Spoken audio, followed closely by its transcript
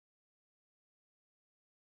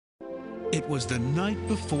It was the night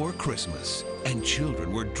before Christmas, and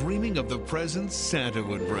children were dreaming of the presents Santa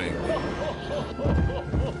would bring.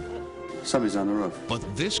 Somebody's on the roof.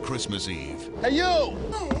 But this Christmas Eve, Hey, you!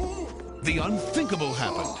 the unthinkable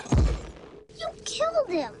happened. You killed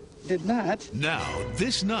him. Did not. Now,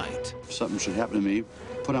 this night, If something should happen to me,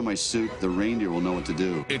 put on my suit. The reindeer will know what to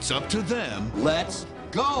do. it's up to them Let's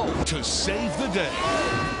go! to save the day.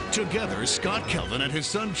 Together, Scott Kelvin and his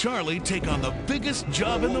son Charlie take on the biggest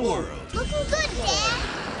job in the world. Looking good, Dad.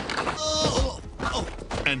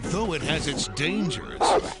 And though it has its dangers,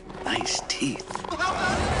 Nice teeth.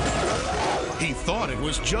 he thought it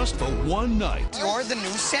was just for one night. You're the new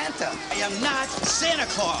Santa. I am not Santa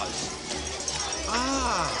Claus.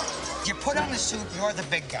 You put on the suit, you're the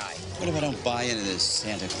big guy. What if I don't buy into this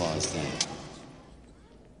Santa Claus thing?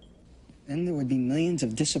 Then there would be millions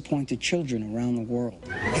of disappointed children around the world.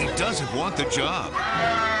 He doesn't want the job,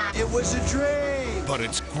 It was a dream. but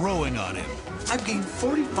it's growing on him. I've gained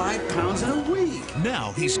 45 pounds in a week.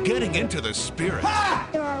 Now he's getting into the spirit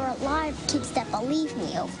There are a lot of kids that believe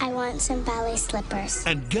me. I want some ballet slippers.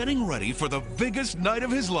 and getting ready for the biggest night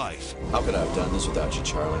of his life. How could I have done this without you,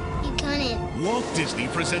 Charlie? You couldn't. Walt Disney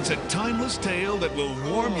presents a timeless tale that will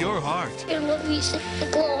warm your heart, I love you,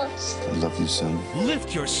 Santa Claus. I love you, son.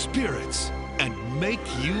 lift your spirits, and make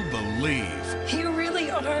you believe. You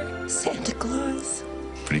really are Santa Claus.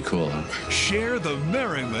 Pretty cool, huh? Share the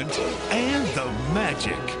merriment and the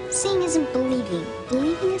magic. Seeing isn't believing.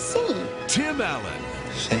 Believing is seeing. Tim Allen,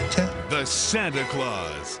 Santa? the Santa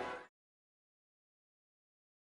Claus.